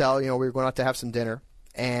from the hotel. You know, we were going out to have some dinner.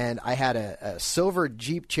 and I had a silver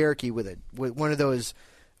Jeep Cherokee with one of those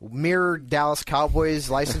mirrored Dallas Cowboys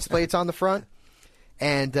license plates on the front.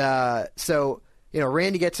 And so,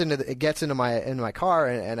 Randy gets into my car,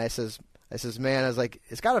 and I says, man, I was like,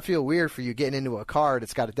 it's got to feel weird for you getting into a car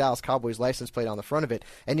that's got a Dallas Cowboys license plate on the front of it.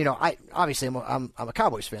 And I'm a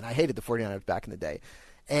Cowboys fan. I hated the 49ers back in the day.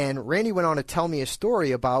 And Randy went on to tell me a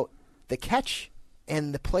story about the catch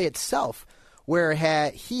and the play itself, where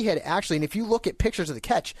he had actually, and if you look at pictures of the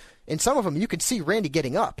catch, in some of them you could see Randy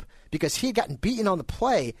getting up because he had gotten beaten on the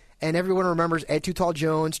play, and everyone remembers Ed Too Tall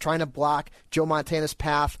Jones trying to block Joe Montana's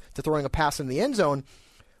path to throwing a pass in the end zone.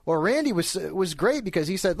 Well, Randy was great because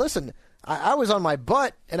he said, listen, I was on my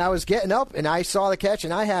butt, and I was getting up, and I saw the catch,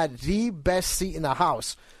 and I had the best seat in the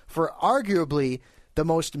house for arguably the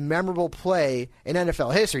most memorable play in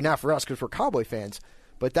NFL history. Not for us because we're Cowboy fans,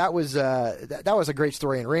 but that was a great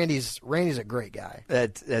story, and Randy's a great guy.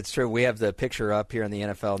 That's true. We have the picture up here in the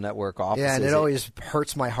NFL Network office. Yeah, and it always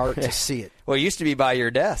hurts my heart to see it. Well, it used to be by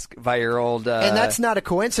your desk, by your old... and that's not a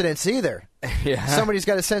coincidence either. Yeah. Somebody's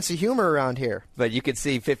got a sense of humor around here. But you could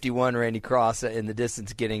see 51 Randy Cross in the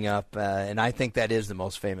distance getting up, and I think that is the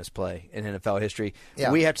most famous play in NFL history.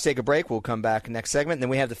 Yeah. We have to take a break. We'll come back next segment, and then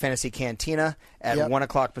we have the Fantasy Cantina at 1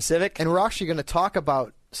 o'clock Pacific. And we're actually going to talk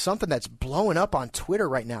about something that's blowing up on Twitter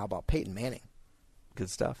right now about Peyton Manning. Good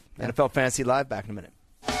stuff. Yeah. NFL Fantasy Live, back in a minute.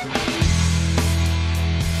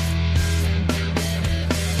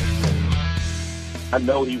 I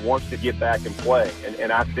know he wants to get back and play,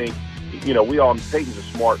 and I think, Peyton's a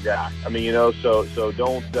smart guy. I mean, so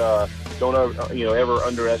don't ever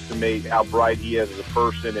underestimate how bright he is as a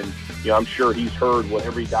person, and I'm sure he's heard what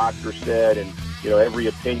every doctor said and every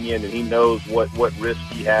opinion, and he knows what risk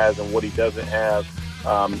he has and what he doesn't have,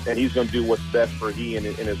 and he's going to do what's best for he and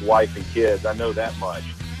his wife and kids. I know that much.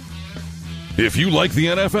 If you like the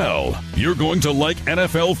NFL, you're going to like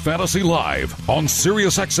NFL Fantasy Live on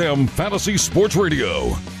SiriusXM Fantasy Sports Radio.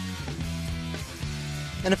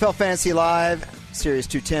 NFL Fantasy Live, Sirius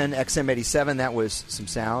 210, XM87. That was some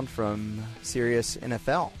sound from Sirius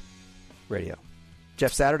NFL Radio.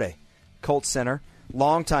 Jeff Saturday, Colts center,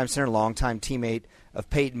 longtime teammate of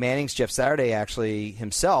Peyton Manning's. Jeff Saturday actually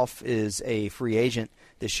himself is a free agent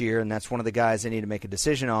this year, and that's one of the guys they need to make a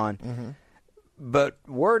decision on. Mm-hmm. But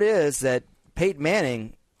word is that Peyton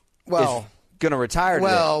Manning is going to retire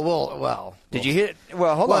today. Well. Did you hear it?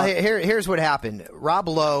 Well, hold on. Here's what happened. Rob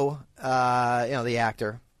Lowe, the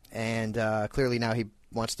actor, and clearly now he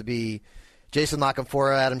wants to be Jason La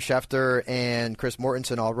Canfora, Adam Schefter, and Chris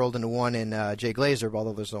Mortensen all rolled into one, and Jay Glazer,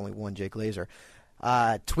 although there's only one Jay Glazer,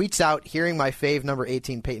 tweets out, hearing my fave number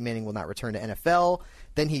 18, Peyton Manning will not return to NFL.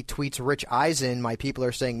 Then he tweets Rich Eisen, my people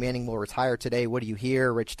are saying Manning will retire today. What do you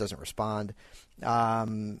hear? Rich doesn't respond.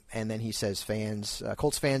 And then he says,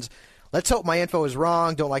 Colts fans, let's hope my info is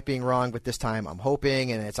wrong. Don't like being wrong, but this time I'm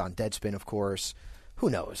hoping, and it's on Deadspin, of course. Who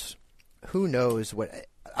knows? Who knows what?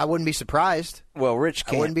 I wouldn't be surprised. Well, Rich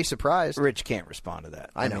can't. I wouldn't be surprised. Rich can't respond to that.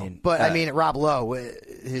 I know. Rob Lowe,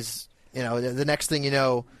 the next thing you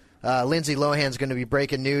know, Lindsay Lohan's going to be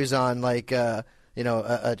breaking news on a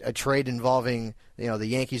trade involving the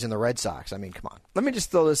Yankees and the Red Sox. I mean, come on. Let me just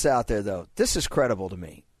throw this out there, though. This is credible to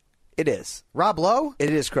me. It is. Rob Lowe?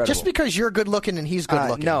 It is credible. Just because you're good looking and he's good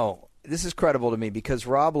looking. No, this is credible to me because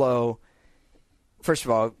Rob Lowe, first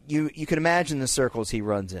of all, you can imagine the circles he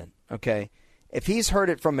runs in, okay? If he's heard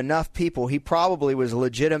it from enough people, he probably was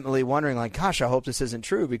legitimately wondering, gosh, I hope this isn't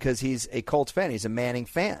true because he's a Colts fan. He's a Manning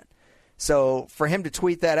fan. So for him to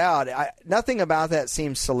tweet that out, nothing about that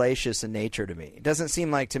seems salacious in nature to me. It doesn't seem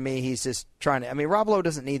like to me he's just trying to – I mean, Rob Lowe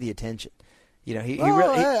doesn't need the attention. I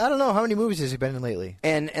don't know. How many movies has he been in lately?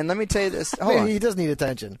 And let me tell you this. He does need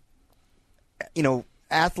attention.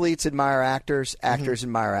 Athletes admire actors. Actors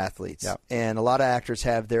admire athletes. Yep. And a lot of actors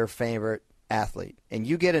have their favorite athlete. And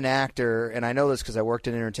you get an actor, and I know this because I worked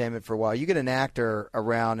in entertainment for a while, you get an actor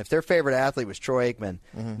around, if their favorite athlete was Troy Aikman,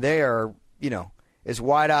 they are, as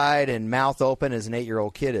wide-eyed and mouth open as an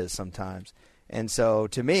 8-year-old kid is sometimes. And so,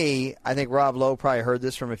 to me, I think Rob Lowe probably heard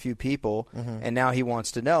this from a few people, and now he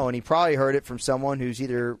wants to know. And he probably heard it from someone who's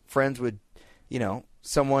either friends with,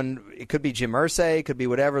 someone. It could be Jim Irsay, it could be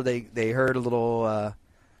whatever. They heard a little,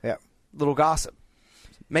 little gossip.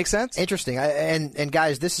 Make sense? Interesting. And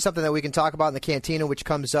guys, this is something that we can talk about in the Cantina, which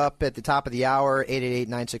comes up at the top of the hour.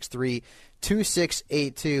 888-963-2682,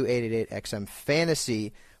 888-XM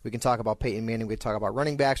Fantasy. We can talk about Peyton Manning. We can talk about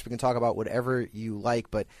running backs. We can talk about whatever you like,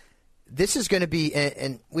 but. This is going to be,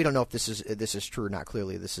 and we don't know if this is true or not.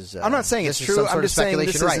 Clearly, this is. I'm not saying it's true. I'm just saying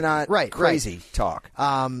this is not crazy talk.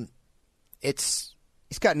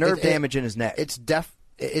 He's got nerve damage in his neck. It's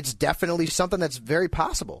definitely something that's very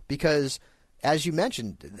possible because as you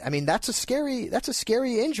mentioned, I mean, that's a scary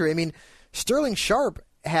injury. I mean, Sterling Sharp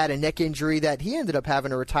had a neck injury that he ended up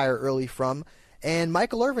having to retire early from. And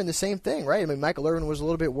Michael Irvin, the same thing, right? I mean, Michael Irvin was a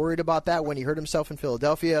little bit worried about that when he hurt himself in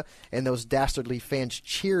Philadelphia, and those dastardly fans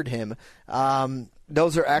cheered him.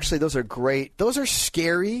 Those are great. Those are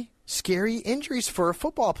scary injuries for a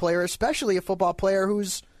football player, especially a football player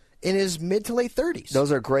who's in his mid to late 30s.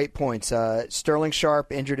 Those are great points. Sterling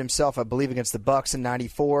Sharp injured himself, I believe, against the Bucs in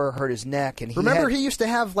 '94, hurt his neck, and he used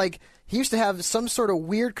to have some sort of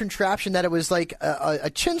weird contraption that it was like a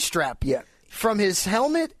chin strap from his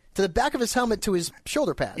helmet to the back of his helmet to his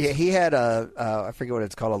shoulder pads. Yeah, he had I forget what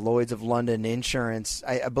it's called, a Lloyd's of London insurance.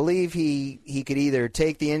 I believe he could either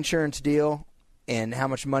take the insurance deal and how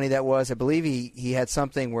much money that was. I believe he had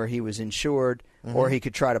something where he was insured, or he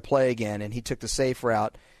could try to play again, and he took the safe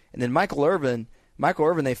route. And then Michael Irvin,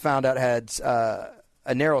 they found out had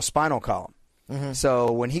a narrow spinal column. Mm-hmm.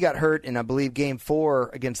 So when he got hurt in, I believe, Game 4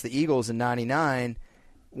 against the Eagles in '99,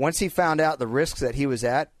 once he found out the risks that he was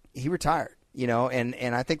at, he retired.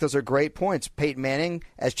 And I think those are great points. Peyton Manning,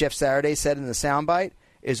 as Jeff Saturday said in the soundbite,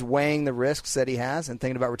 is weighing the risks that he has and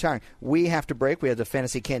thinking about retiring. We have to break. We have the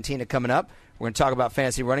Fantasy Cantina coming up. We're going to talk about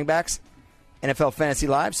fantasy running backs. NFL Fantasy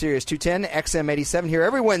Live, Sirius 210, XM87 here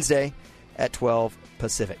every Wednesday at 12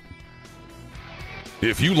 Pacific.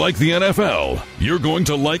 If you like the NFL, you're going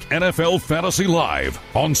to like NFL Fantasy Live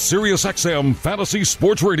on SiriusXM Fantasy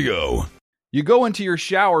Sports Radio. You go into your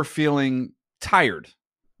shower feeling tired,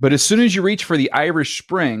 but as soon as you reach for the Irish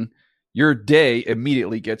Spring, your day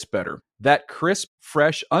immediately gets better. That crisp,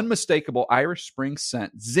 fresh, unmistakable Irish Spring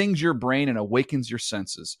scent zings your brain and awakens your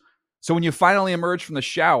senses. So when you finally emerge from the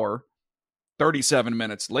shower 37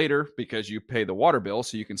 minutes later, because you pay the water bill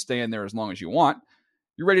so you can stay in there as long as you want,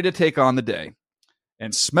 you're ready to take on the day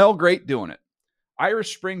and smell great doing it.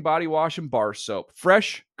 Irish Spring Body Wash and Bar Soap.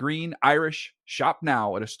 Fresh, green, Irish. Shop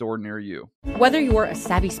now at a store near you. Whether you're a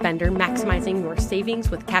savvy spender maximizing your savings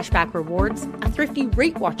with cashback rewards, a thrifty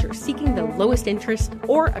rate watcher seeking the lowest interest,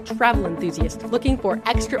 or a travel enthusiast looking for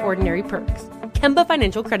extraordinary perks, Kemba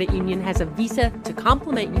Financial Credit Union has a visa to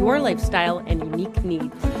complement your lifestyle and unique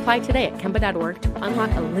needs. Apply today at Kemba.org to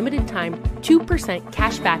unlock a limited time 2%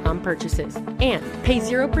 cash back on purchases and pay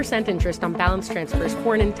 0% interest on balance transfers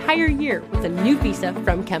for an entire year with a new visa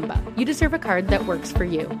from Kemba. You deserve a card that works for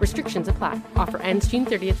you. Restrictions apply. Offer ends June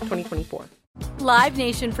 30th, 2024. Live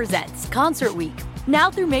Nation presents Concert Week.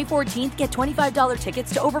 Now through May 14th, get $25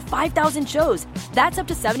 tickets to over 5,000 shows. That's up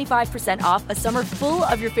to 75% off a summer full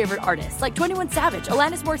of your favorite artists like 21 Savage,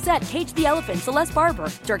 Alanis Morissette, Cage the Elephant, Celeste Barber,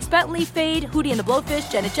 Dierks Bentley, Fade, Hootie and the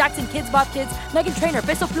Blowfish, Janet Jackson, Kidz Bop Kids, Meghan Trainor,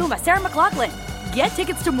 Peso Pluma, Sarah McLachlan. Get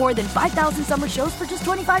tickets to more than 5,000 summer shows for just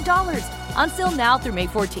 $25. Until now through May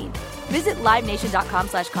 14th. Visit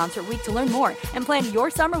LiveNation.com/Concert Week to learn more and plan your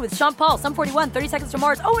summer with Sean Paul, Sum 41, 30 Seconds to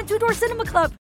Mars, and Two Door Cinema Club.